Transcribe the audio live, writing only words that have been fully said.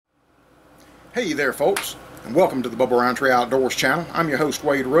Hey there folks, and welcome to the Bubba Roundtree Outdoors channel. I'm your host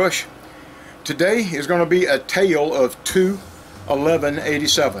Wade Rush. Today is going to be a tale of two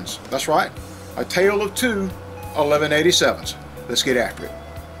 1187's. That's right, a tale of two 1187's. Let's get after it.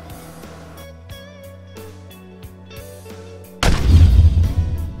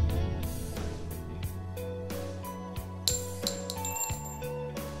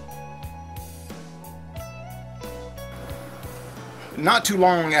 Not too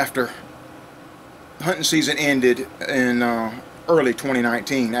long after hunting season ended in early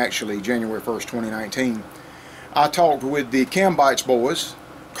 2019, actually January 1st, 2019, I talked with the Kambeitz boys,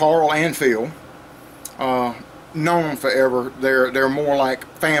 Carl and Phil, known forever. They're more like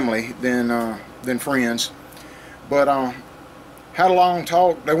family than friends. But had a long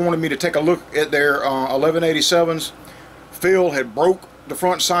talk. They wanted me to take a look at their 1187's. Phil had broke the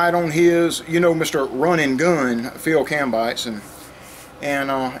front sight on his, you know, Mr. Run and Gun, Phil Kambeitz,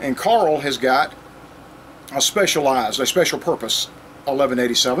 and Carl has got a special purpose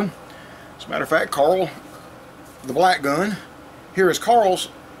 1187. As a matter of fact, Carl, the black gun, here is Carl's,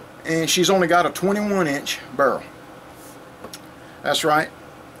 and she's only got a 21-inch barrel. That's right,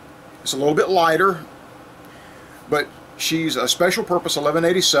 it's a little bit lighter, but she's a special purpose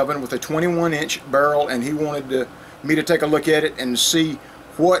 1187 with a 21-inch barrel, and he wanted me to take a look at it and see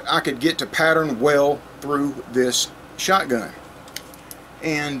what I could get to pattern well through this shotgun.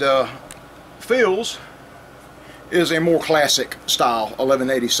 And Phil's is a more classic style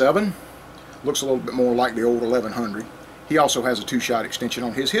 1187. Looks a little bit more like the old 1100. He also has a two-shot extension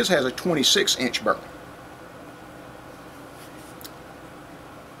on his. His has a 26-inch barrel.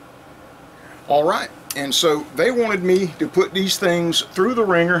 Alright, and so they wanted me to put these things through the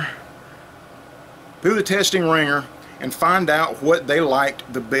ringer, through the testing ringer, and find out what they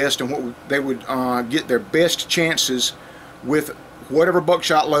liked the best and what they would get their best chances with whatever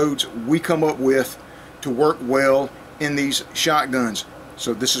buckshot loads we come up with to work well in these shotguns.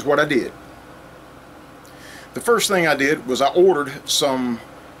 So this is what I did. The first thing I did was I ordered some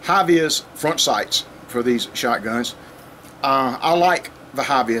high-vis front sights for these shotguns. I like the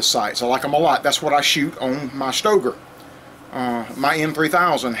high-vis sights. I like them a lot. That's what I shoot on my Stoker. My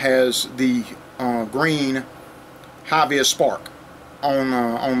M3000 has the green high-vis spark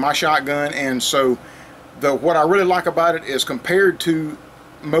on my shotgun, and so what I really like about it is, compared to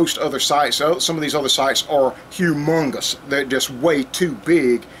most other sights, some of these other sights are humongous. They're just way too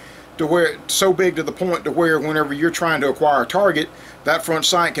big, to where, so big to the point to where whenever you're trying to acquire a target, that front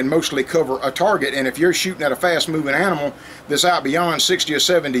sight can mostly cover a target, and if you're shooting at a fast moving animal that's out beyond 60 or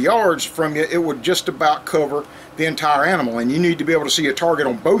 70 yards from you, it would just about cover the entire animal, and you need to be able to see a target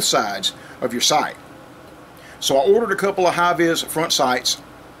on both sides of your sight. So I ordered a couple of high-vis front sights,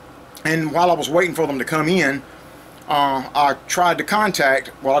 and while I was waiting for them to come in, I tried to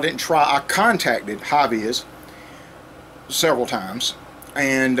contact, well, I didn't try, I contacted High-Vis several times,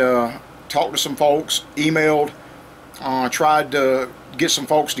 and talked to some folks, emailed, tried to get some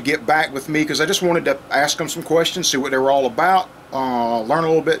folks to get back with me, because I just wanted to ask them some questions, see what they were all about, learn a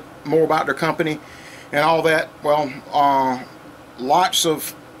little bit more about their company and all that. Well, lots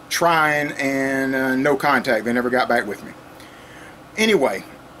of trying and no contact. They never got back with me. Anyway,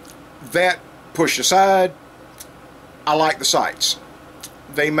 that pushed aside, I like the sights.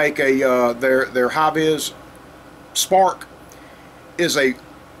 They make a their high-vis spark is a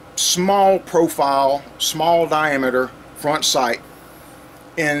small profile, small diameter front sight,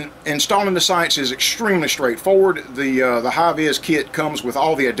 and installing the sights is extremely straightforward. The high-vis kit comes with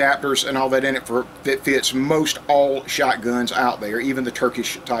all the adapters and all that in it that fits most all shotguns out there, even the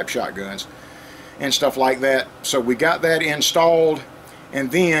Turkish type shotguns and stuff like that. So we got that installed,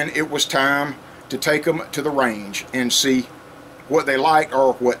 and then it was time to take them to the range and see what they liked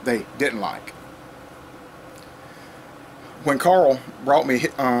or what they didn't like. When Carl brought me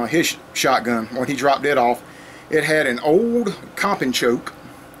his shotgun, when he dropped it off, it had an old comp and choke.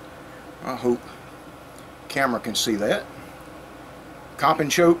 I hope camera can see that. Comp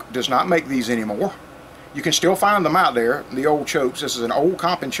and choke does not make these anymore. You can still find them out there, the old chokes. This is an old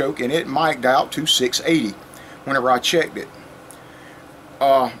comp and choke, and it mic'd out to 680 whenever I checked it.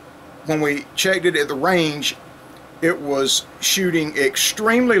 When we checked it at the range, it was shooting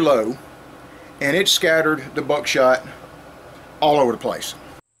extremely low, and it scattered the buckshot all over the place.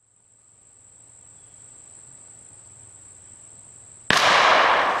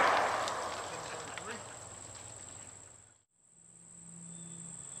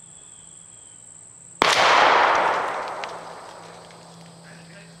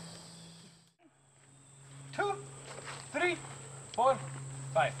 Two, three, 4,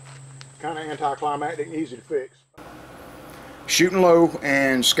 5. Kind of anticlimactic and easy to fix. shooting low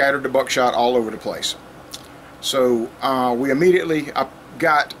and scattered the buckshot all over the place. So we immediately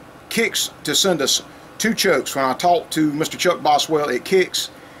got Kicks to send us 2 chokes. When I talked to Mr. Chuck Boswell at Kicks,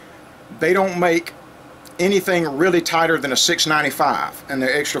 they don't make anything really tighter than a 695, and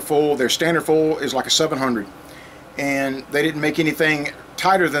their extra full, their standard full is like a 700, and they didn't make anything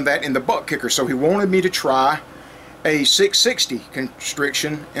tighter than that in the buck kicker. So he wanted me to try a 660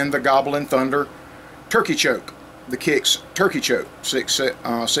 constriction in the Goblin Thunder turkey choke, the Kicks turkey choke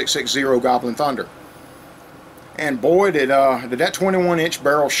 660 Goblin Thunder. And boy, did that 21-inch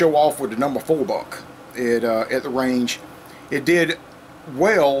barrel show off with the number 4 buck at the range. It did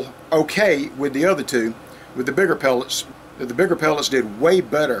well, okay, with the other two, with the bigger pellets. The bigger pellets did way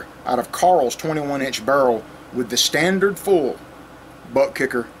better out of Carl's 21-inch barrel with the standard full buck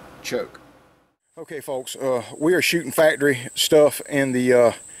kicker choke. Okay, folks, we are shooting factory stuff in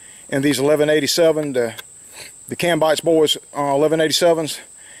the in these 1187, the Kambeitz boys 1187's,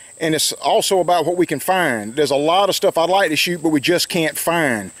 and it's also about what we can find. There's a lot of stuff I'd like to shoot, but we just can't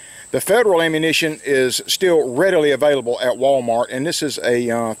find. The Federal ammunition is still readily available at Walmart, and this is a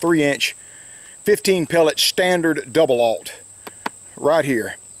 3-inch 15 pellet standard double alt right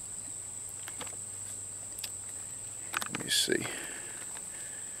here. Let me see.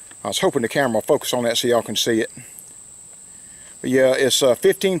 I was hoping the camera will focus on that so y'all can see it. But yeah, it's a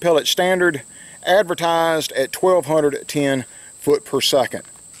 15 pellet standard, advertised at 1210 foot per second.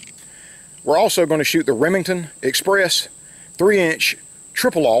 We're also going to shoot the Remington Express 3-inch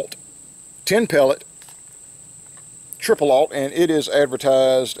triple alt 10 pellet triple alt, and it is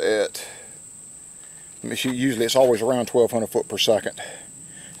advertised at, let me see, usually it's always around 1200 foot per second,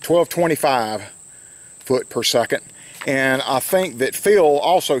 1225 foot per second. And I think that Phil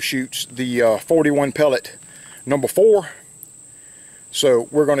also shoots the 41 pellet number 4, so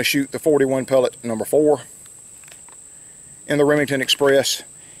we're going to shoot the 41 pellet number 4 in the Remington Express,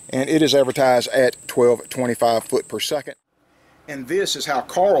 and it is advertised at 1225 foot per second. And this is how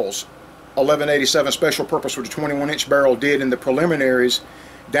Carl's 1187 special purpose with the 21-inch barrel did in the preliminaries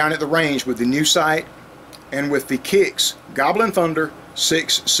down at the range with the new sight and with the Kicks Goblin Thunder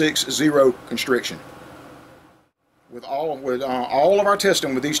 660 constriction. With all of our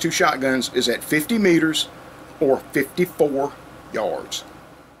testing with these 2 shotguns is at 50 meters or 54 yards.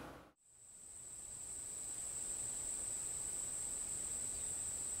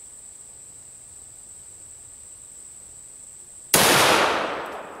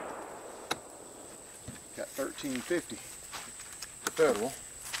 Got 1350 the Federal.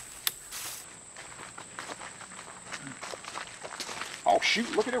 Oh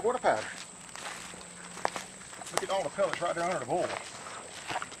shoot, look at that water powder. Look at all the pellets right there under the bull.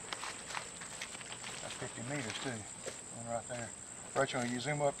 That's 50 meters too. One right there. Rachel, you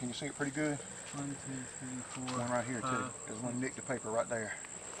zoom up, can you see it pretty good? 1, 2, 3, 4. One right here too. There's one nick the paper right there.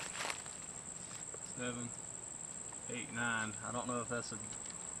 7, 8, 9. I don't know if that's a...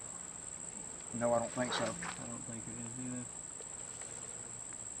 No, I don't think so. I don't think it is either.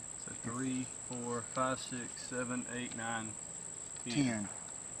 So 3, 4, 5, 6, 7, 8, 9, 10.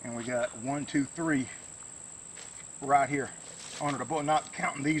 And we got 1, 2, 3 right here under the bull, not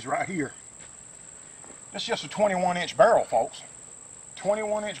counting these right here. It's just a 21-inch barrel, folks.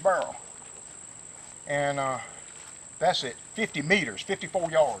 21-inch barrel. And that's it. 50 meters,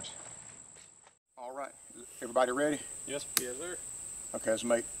 54 yards. All right, everybody ready? Yes, yes, sir. Okay, let's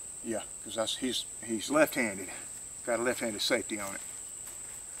make, yeah, because he's left-handed. Got a left-handed safety on it.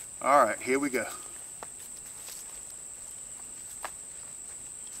 All right, here we go.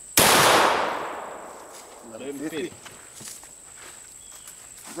 $11.50.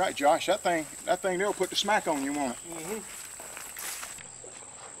 Right, Josh. That thing there'll put the smack on you, won't it? Mm-hmm.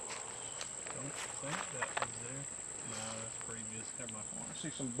 Don't think that was there. No, that's previous. Never mind. I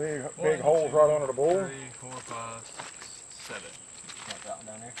see some big holes right under the bull. 3, 4, 5, 6, 7. Got that one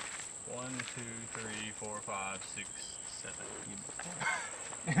down there. 1, 2, 3, 4, 5, 6, 7.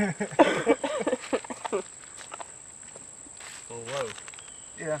 A little low.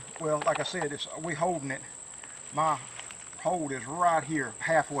 Yeah, well, like I said, we holding it. My hold is right here,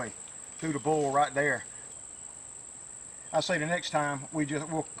 halfway through the bull right there. I say the next time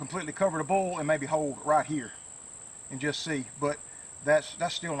we'll completely cover the bull and maybe hold right here and just see. But that's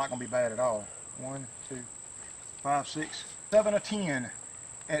still not going to be bad at all. 1, 2, 5, 6, 7 of 10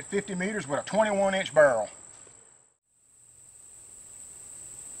 at 50 meters with a 21-inch barrel.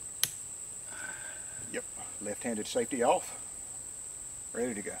 Yep, left-handed safety off.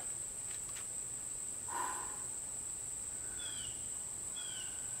 Ready to go.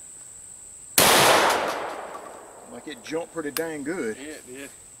 Like it jumped pretty dang good. Yeah, it did.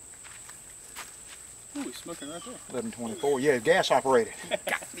 Ooh, he's smoking right there. 1124. Yeah, gas operated.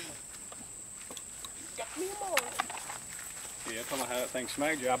 Got me. Got me more. Yeah, tell me how that thing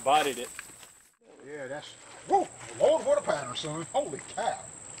smacked you. I bodied it. Yeah, that's. Whoa! Lord, what a pattern, son. Holy cow.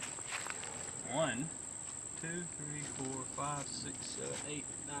 1, 2, 3, 4, 5, 6, 7, 8,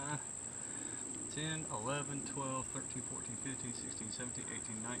 9, 10, 11, 12, 13, 14, 15, 16, 17,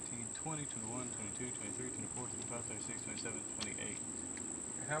 18, 19, 20, 21, 22, 23, 24, 25, 26, 27, 28.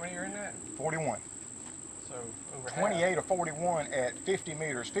 How many are in that? 41. So over 28 or 41 at 50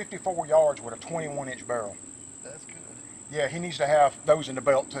 meters, 54 yards with a 21-inch barrel. That's good. Yeah, he needs to have those in the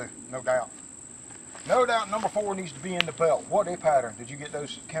belt too, no doubt. No doubt number 4 needs to be in the belt. What a pattern. Did you get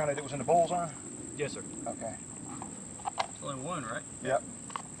those counted? It was in the bullseye? Yes, sir. Okay. It's only one, right? Yep.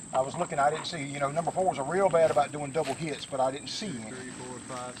 I was looking, I didn't see, you know, number 4s are real bad about doing double hits, but I didn't see 2, any. 3, 4,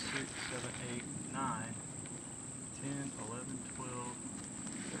 5, 6, 7, 8, 9, 10, 11, 12,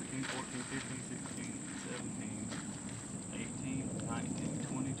 13, 14, 15, 16, 17, 18, 19,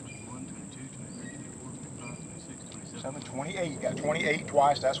 20, 21, 22, 23, 24, 25, 26, 27, 28. You got 28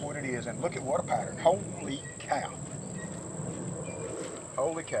 twice, that's what it is. And look at what a pattern. Holy cow.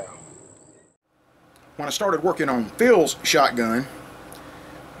 Holy cow. When I started working on Phil's shotgun,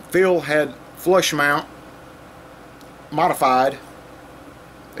 Phil had flush mount modified,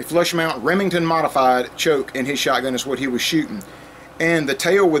 a flush mount Remington modified choke in his shotgun is what he was shooting. And the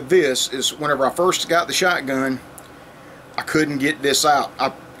tale with this is whenever I first got the shotgun, I couldn't get this out.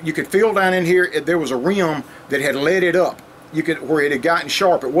 You could feel down in here, there was a rim that had let it up. Where it had gotten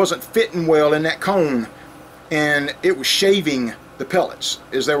sharp. It wasn't fitting well in that cone, and it was shaving the pellets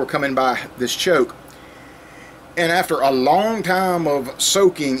as they were coming by this choke. And after a long time of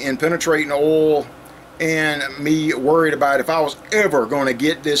soaking and penetrating oil and me worried about if I was ever going to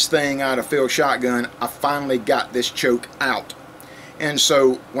get this thing out of Phil's shotgun, I finally got this choke out. And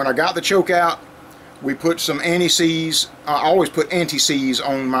so when I got the choke out, we put some anti-seize. I always put anti-seize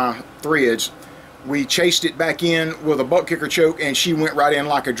on my threads. We chased it back in with a butt kicker choke, and she went right in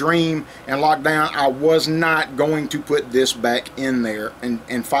like a dream and locked down. I was not going to put this back in there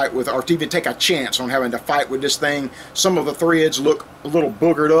and fight with, or to even take a chance on having to fight with this thing. Some of the threads look a little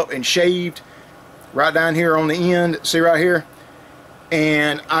boogered up and shaved right down here on the end. See right here?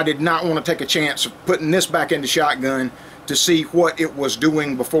 And I did not want to take a chance of putting this back in the shotgun to see what it was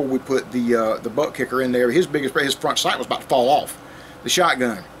doing before we put the butt kicker in there. His front sight was about to fall off the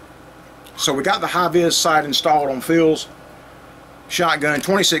shotgun. So we got the high-vis sight installed on Phil's shotgun,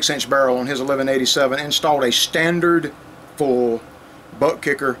 26-inch barrel on his 1187, installed a standard full butt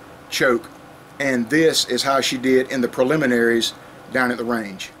kicker choke, and this is how she did in the preliminaries down at the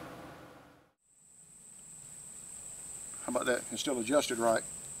range. How about that? It's still adjusted right.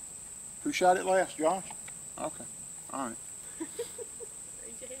 Who shot it last, Josh? Okay, all right.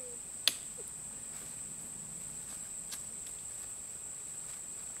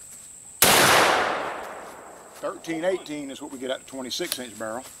 13-18 is what we get out of 26-inch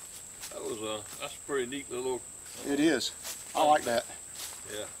barrel. That's a pretty neat little. It is. I like that.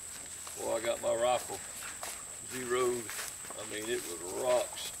 Yeah. Well, I got my rifle zeroed. I mean, it was rock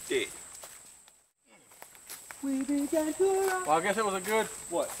steady. Well, I guess it was a good,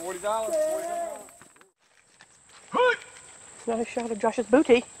 what, $40? $47? Another shot of Josh's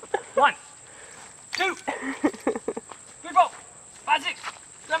booty. 1, 2, 3, 4, 5, 6,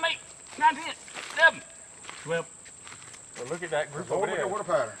 7, 8, 9, 10, 11, 12. Well, look at that group over there. What a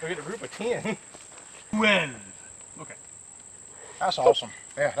pattern. Look at the group of 10. 12. Okay. That's awesome.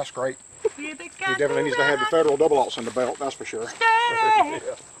 Yeah, that's great. He definitely needs to have the federal double aughts in the belt, that's for sure.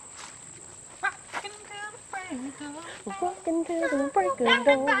 Walking till the break of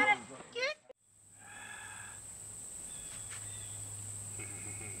dawn.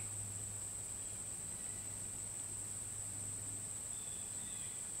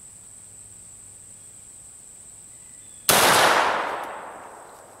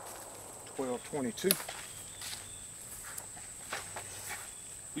 $12.22.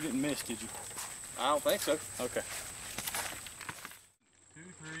 You didn't miss, did you? I don't think so. Okay. 2,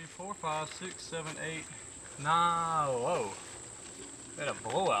 3, 4, 5, 6, 7, 8, 9. Whoa. That a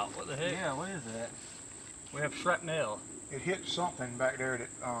blowout. What the heck? Yeah, what is that? We have shrapnel. It hit something back there that,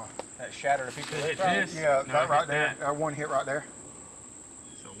 That shattered a piece of Hit wood. this? yeah, No, that it right hit there. that. One hit right there.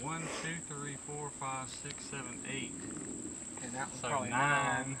 So 1, 2, 3, 4, 5, 6, 7, 8. And that was So probably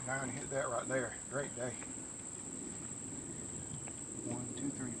 9. 9 hit that right there. Great day. 1, 2,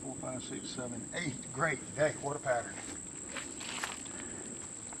 3, 4, 5, 6, 7, 8. Great day. What a pattern.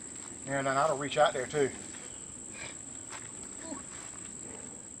 And then that'll reach out there too.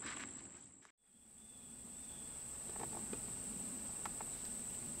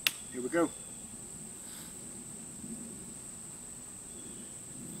 Here we go.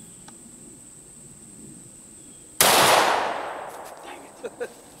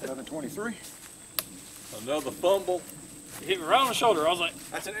 1123. Another fumble. He hit me right on the shoulder. I was like,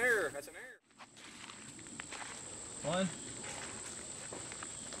 That's an error. That's an error. One.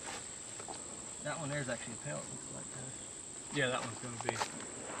 That one there's actually a pellet. Looks like that. Yeah, that one's going to be.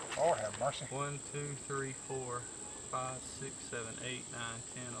 Lord have mercy. 1, 2, 3, 4, 5, 6, 7, 8, 9,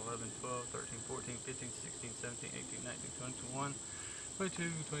 10, 11, 12, 13, 14, 15, 16, 17, 18, 19, 20, 21,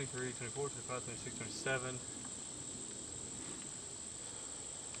 22, 23, 24, 25, 26, 27.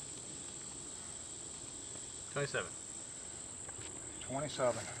 27.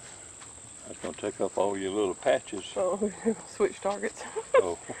 27. That's gonna take up all your little patches. Oh, we're gonna switch targets.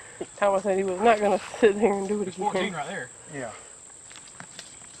 Oh. Thomas said he was not gonna sit there and do it there's again. 14 right there. Yeah.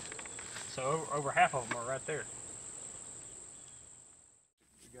 So over half of them are right there.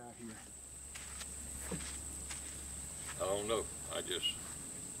 We got here. I don't know. I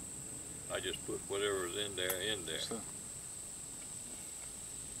just put whatever's in there. So,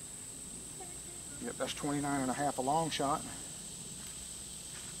 yep, that's 29 and a half a long shot.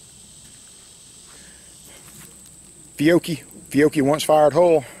 Fiocchi once fired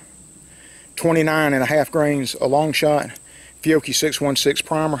hull, 29 and a half grains a long shot. Fiocchi 616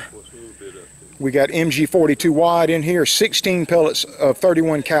 primer. What's a little bit up there? We got MG42 wide in here, 16 pellets of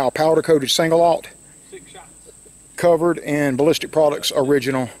 31 cal powder coated single alt, 6 shots. covered in Ballistic Products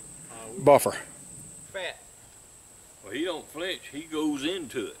original buffer. Fat. Well, he don't flinch. He goes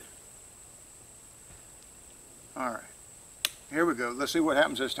into it. All right, here we go. Let's see what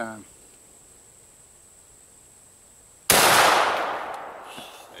happens this time.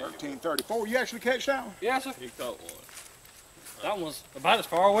 1334. You actually catch that one? Yeah, sir. He caught one. That one was about as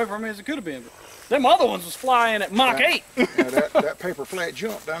far away from me as it could have been. But them other ones was flying at Mach 8. Yeah, that paper flat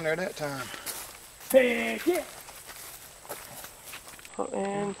jumped down there that time. Heck yeah. Oh,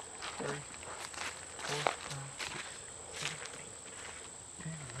 and 3, 4, 5, 6, 7, 8, 9,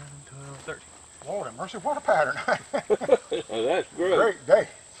 10, 11, 12, 13. Lord have mercy, what a pattern. Oh, that's great. Great day.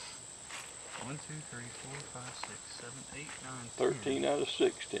 1, 2, 3, 4, 5, 6, 7, 8, 9, 13 out of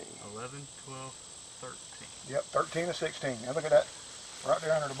 16. 11, 12, 13. Yep, 13 to 16. Now look at that. Right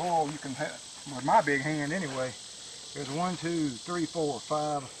there under the bull, you can have, with my big hand anyway, there's 1, 2, 3, 4,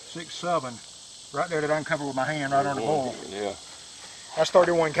 5, 6, 7. Right there that I can cover with my hand right under the bull. Yeah. That's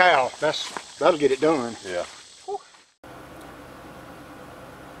 31 cal. That'll get it done. Yeah.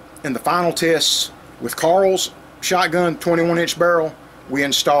 In the final tests with Carl's shotgun 21-inch barrel, we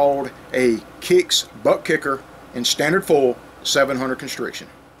installed a Kicks buck kicker in standard full 700 constriction.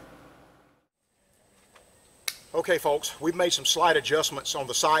 Okay folks, we've made some slight adjustments on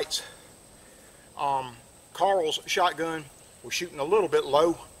the sights. Carl's shotgun was shooting a little bit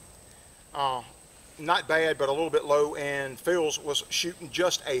low. Not bad, but a little bit low, and Phil's was shooting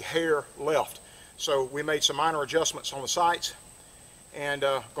just a hair left. So we made some minor adjustments on the sights, and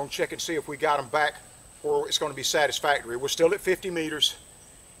going to check and see if we got them back where it's going to be satisfactory. We're still at 50 meters,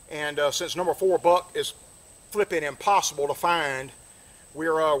 and since number 4 buck is flipping impossible to find,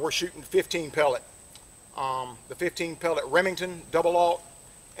 we're shooting 15 pellet. The 15 pellet Remington double alt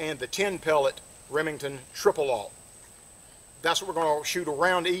and the 10 pellet Remington triple alt. That's what we're going to shoot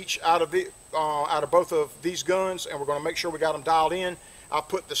around each out of both of these guns, and we're going to make sure we got them dialed in. I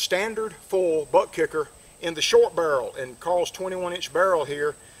put the standard full buck kicker in the short barrel in Carl's 21-inch barrel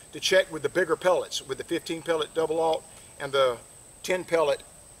here to check with the bigger pellets, with the 15 pellet double alt and the 10 pellet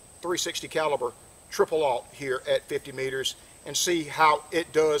 360 caliber triple alt here at 50 meters, and see how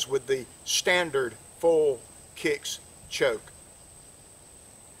it does with the standard full Kicks choke.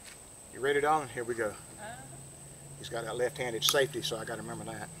 You ready, Don? Here we go. He's got that left-handed safety, so I got to remember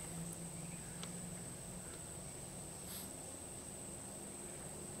that.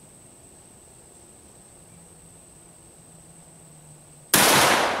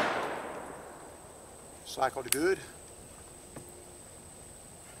 Cycle to good.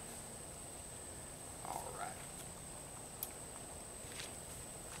 All right.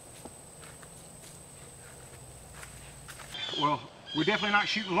 Well, we're definitely not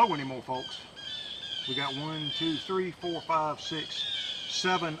shooting low anymore, folks. We got 1, 2, 3, 4, 5, 6,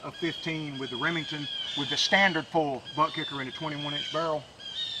 7 of 15 with the Remington, with the standard full butt kicker in the 21-inch barrel.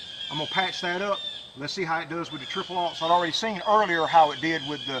 I'm gonna patch that up. Let's see how it does with the triple alts. I'd already seen earlier how it did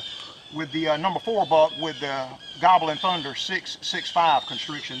with the number 4 buck with the Goblin Thunder 665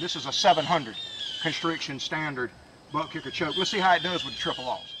 constriction. This is a 700 constriction standard butt kicker choke. Let's see how it does with the triple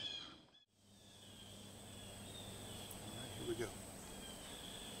alts. Here we go.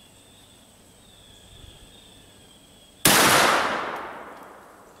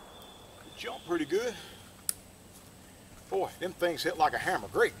 Jump pretty good. Boy, them things hit like a hammer.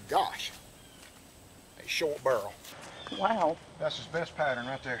 Great gosh. A short barrel. Wow. That's his best pattern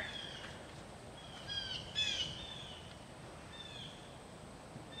right there.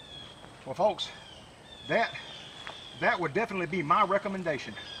 Well, folks, that would definitely be my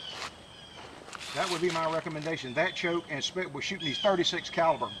recommendation. That would be my recommendation. That choke, and we're shooting these 36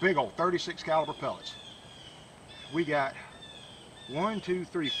 caliber, big old 36 caliber pellets. We got 1, 2,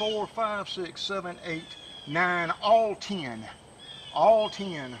 3, 4, 5, 6, 7, 8, 9, all 10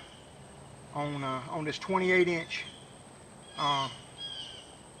 on this 28-inch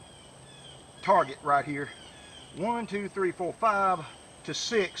target right here. 1, 2, 3, 4, 5 to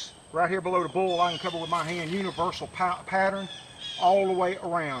 6 right here below the bull. I can cover with my hand. Universal pattern all the way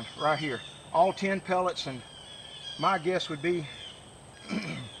around right here. All 10 pellets, and my guess would be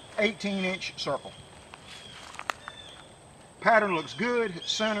 18-inch circle. Pattern looks good,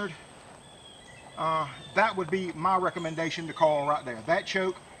 it's centered. That would be my recommendation to Carl right there. That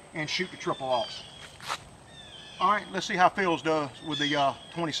choke and shoot the triple aughts. All right, let's see how Phil's does with the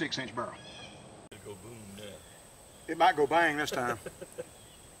 26-inch barrel. It'll go boom now. It might go bang this time.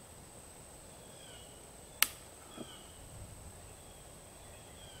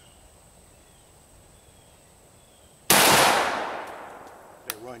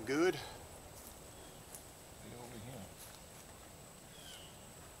 They run good.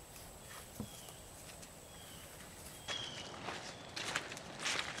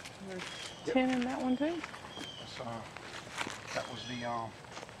 There's 10 in that one too. That was the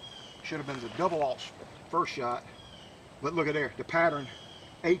should have been the double aughts first shot, but look at there, the pattern,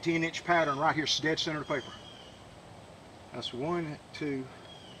 18-inch pattern right here, dead center of the paper. That's 1, 2,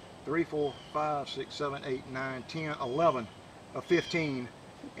 3, 4, 5, 6, 7, 8, 9, 10, 11 of 15,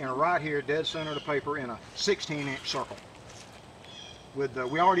 and right here, dead center of the paper in a 16-inch circle. With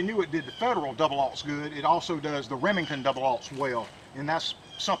we already knew it did the Federal double aughts good. It also does the Remington double aughts well, and that's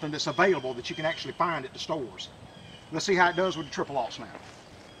something that's available that you can actually find at the stores. Let's see how it does with the triple aughts now.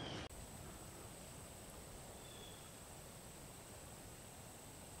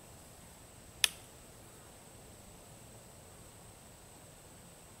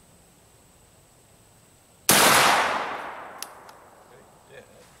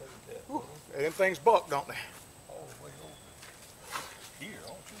 Ooh, them things buck, don't they? Oh, way over here. I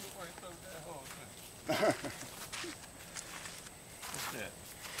don't see where he throws that hole. What's that?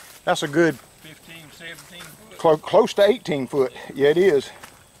 That's a good 15, 17 foot? close to 18 foot. Yeah, it is.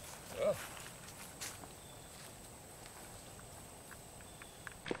 Oh.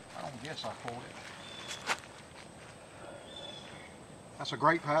 I don't guess I pulled it. That's a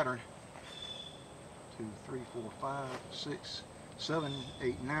great pattern. 2, 3, 4, 5, 6, 7,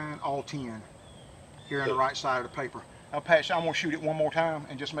 8, 9, all 10 here on the right side of the paper. Now, Pat, I'm going to shoot it one more time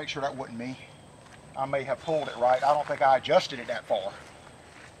and just make sure that wasn't me. I may have pulled it right. I don't think I adjusted it that far.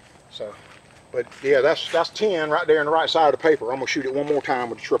 So, but yeah, that's 10 right there on the right side of the paper. I'm going to shoot it one more time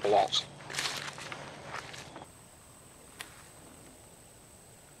with the triple aughts.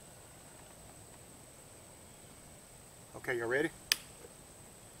 Okay, you ready?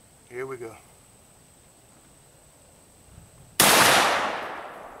 Here we go.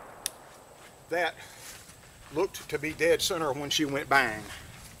 That looked to be dead center when she went bang.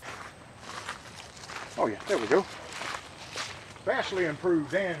 Oh yeah, there we go. Vastly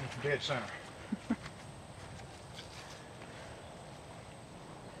improved and dead center.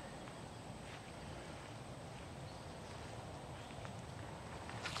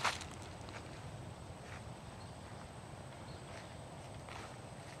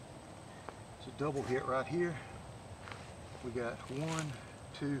 It's a double hit right here. We got 1,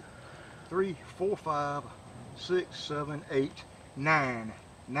 2, 3, 4, 5, 6, 7, 8, 9.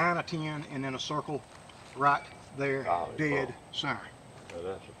 9 of 10, and then a circle right there, dead center. Oh,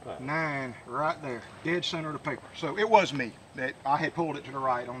 that's a pattern. 9 right there, dead center of the paper. So it was me that I had pulled it to the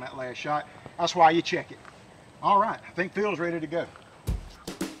right on that last shot. That's why you check it. All right, I think Phil's ready to go.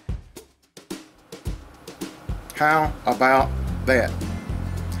 How about that?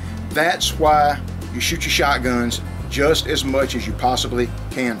 That's why you shoot your shotguns just as much as you possibly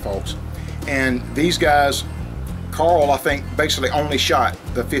can, folks. And these guys, Carl, I think, basically only shot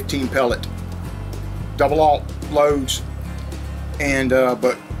the 15 pellet double aught loads, and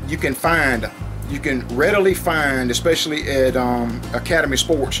but you can readily find, especially at Academy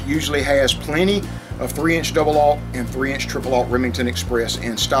Sports, usually has plenty of 3-inch double aught and 3-inch triple aught Remington Express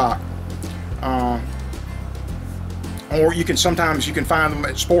in stock. Or sometimes you can find them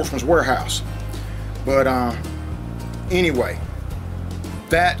at Sportsman's Warehouse. But anyway,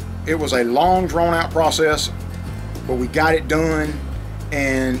 it was a long, drawn-out process, but we got it done,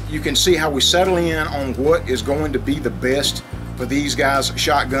 and you can see how we settle in on what is going to be the best for these guys'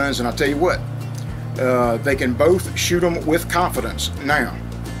 shotguns. And I'll tell you what, They can both shoot them with confidence. Now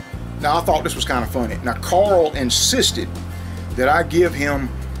I thought this was kind of funny. Now Carl insisted that I give him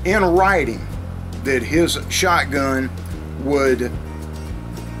in writing that his shotgun would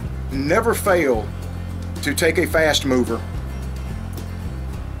never fail to take a fast mover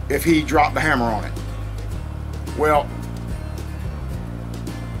if he dropped the hammer on it. Well,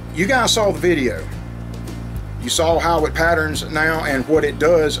 you guys saw the video. You saw how it patterns now and what it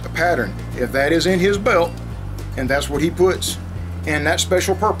does pattern. If that is in his belt and that's what he puts in that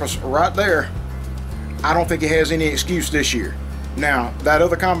special purpose right there, I don't think he has any excuse this year. Now, that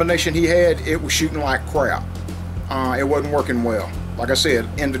other combination he had, it was shooting like crap. It wasn't working well. Like I said,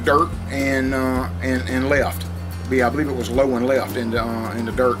 in the dirt and left. I believe it was low and left in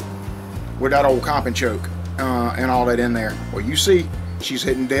the dirt with that old comp and choke and all that in there. Well, you see, she's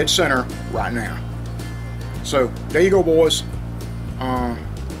hitting dead center right now. So there you go, boys.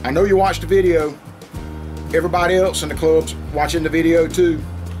 I know you watched the video. Everybody else in the club's watching the video too.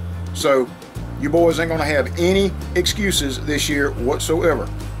 So you boys ain't gonna have any excuses this year whatsoever.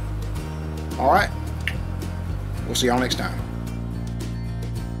 All right, we'll see y'all next time.